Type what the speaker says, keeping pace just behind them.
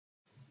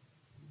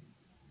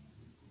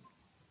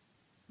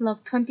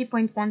Log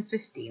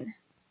 20.115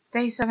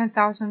 Day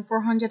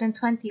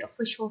 7420 of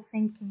wishful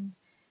thinking.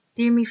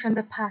 Dear me from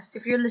the past,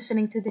 if you're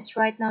listening to this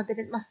right now, then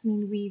it must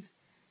mean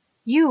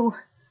you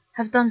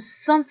have done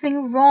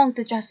something wrong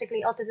to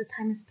drastically alter the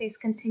time and space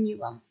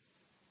continuum.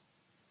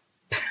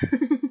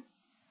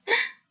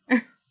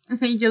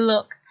 Made you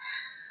look.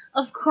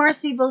 Of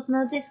course, we both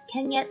know this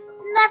can yet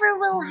never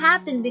will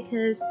happen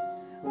because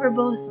we're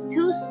both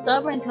too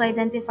stubborn to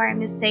identify our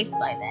mistakes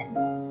by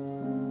then.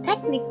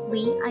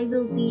 Technically, I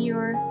will be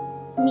your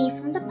me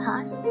from the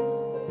past,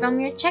 from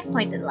your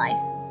checkpoint in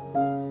life.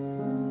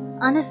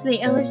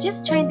 Honestly, I was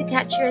just trying to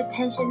catch your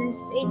attention and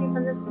save you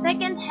from the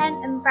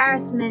second-hand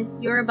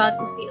embarrassment you're about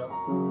to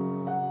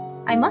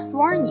feel. I must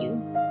warn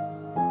you,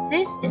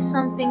 this is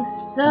something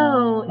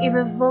so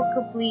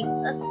irrevocably,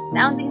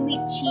 astoundingly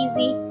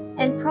cheesy,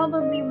 and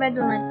probably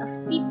redolent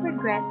of deep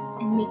regret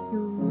and make you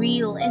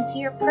reel into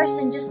your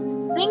person just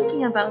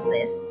thinking about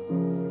this.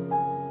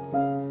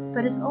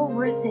 But it's all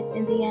worth it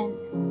in the end.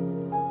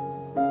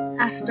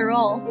 After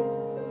all,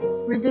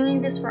 we're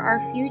doing this for our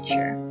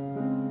future.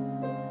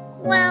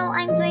 Well,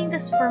 I'm doing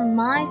this for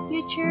my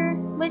future,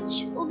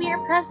 which will be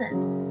your present.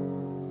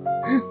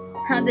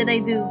 How did I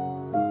do?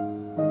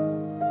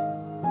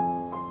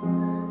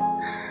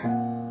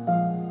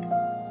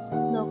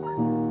 Look,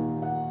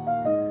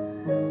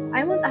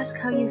 I won't ask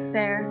how you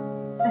fare,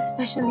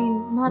 especially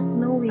not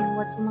knowing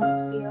what you must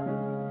feel.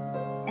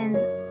 And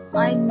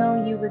I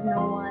know you would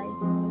know why.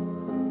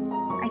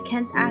 I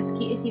can't ask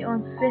you if you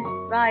own swift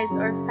rides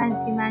or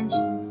fancy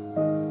mansions,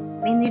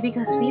 mainly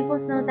because we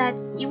both know that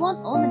you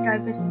won't own a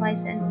driver's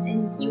license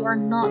and you are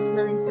not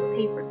willing to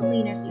pay for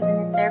cleaners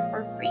even if they're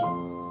for free.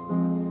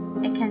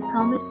 I can't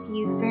promise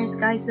you fair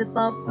skies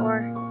above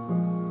or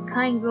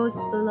kind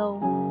roads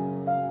below.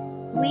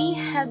 We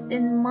have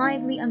been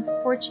mildly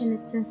unfortunate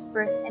since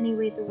birth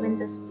anyway the wind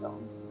has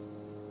blown.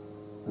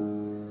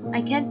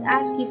 I can't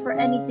ask you for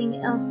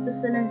anything else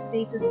to fill in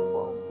status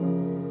quo.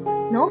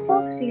 No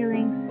false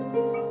feelings,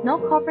 no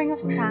covering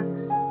of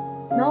tracks,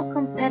 no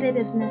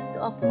competitiveness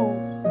to uphold.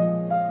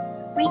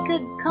 We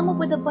could come up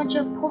with a bunch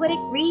of poetic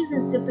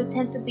reasons to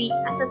pretend to be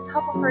at the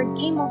top of our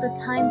game all the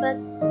time, but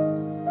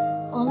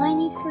all I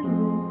need for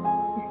you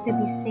is to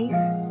be safe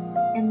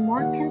and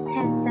more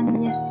content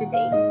than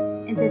yesterday,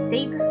 and the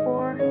day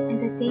before,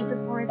 and the day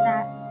before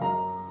that.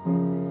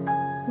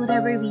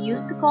 Whatever we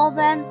used to call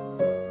them,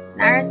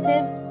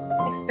 narratives,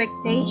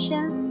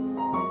 expectations,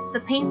 the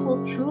painful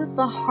truth,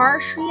 the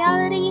harsh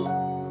reality,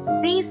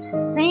 these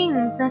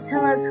things that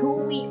tell us who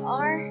we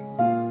are,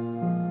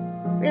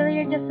 really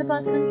are just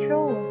about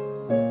control.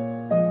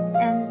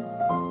 And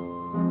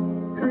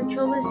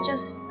control is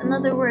just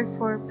another word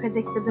for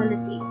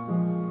predictability.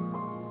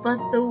 But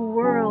the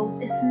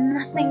world is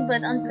nothing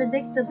but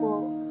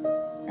unpredictable,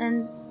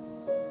 and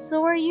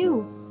so are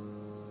you.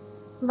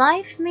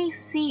 Life may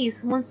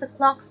cease once the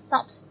clock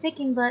stops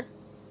ticking, but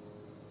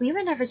we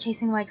were never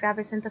chasing white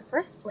rabbits in the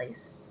first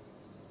place.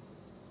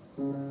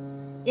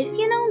 If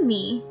you know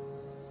me,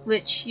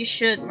 which you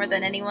should more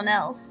than anyone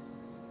else,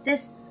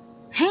 this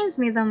pains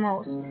me the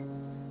most.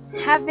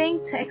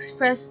 Having to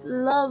express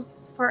love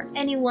for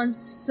anyone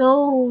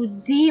so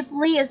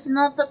deeply is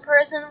not the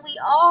person we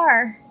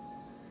are.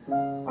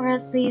 Or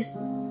at least,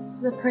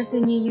 the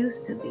person you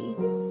used to be.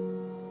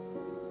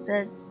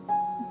 But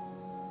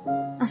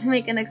I'll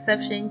make an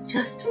exception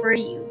just for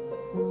you.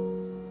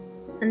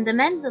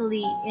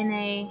 Fundamentally, in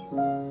a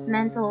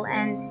mental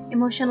and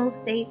emotional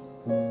state,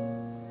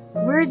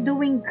 we're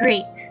doing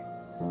great.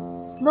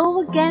 Slow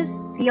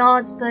against the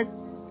odds, but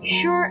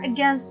sure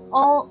against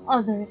all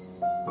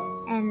others.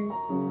 And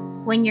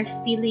when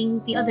you're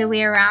feeling the other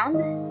way around,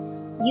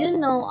 you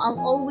know I'll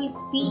always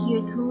be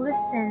here to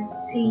listen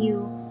to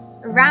you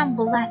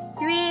ramble at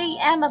 3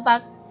 a.m.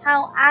 about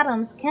how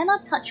atoms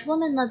cannot touch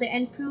one another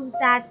and prove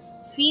that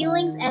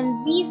feelings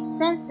and these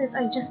senses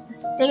are just a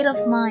state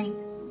of mind.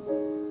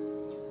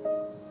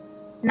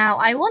 Now,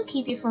 I won't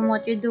keep you from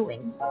what you're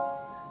doing.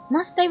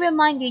 Must I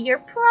remind you, you're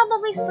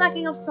probably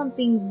slacking off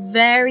something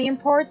very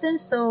important,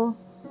 so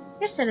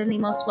you're certainly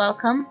most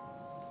welcome.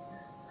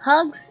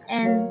 Hugs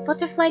and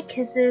butterfly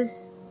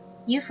kisses,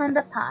 you from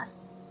the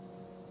past.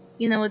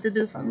 You know what to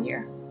do from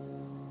here.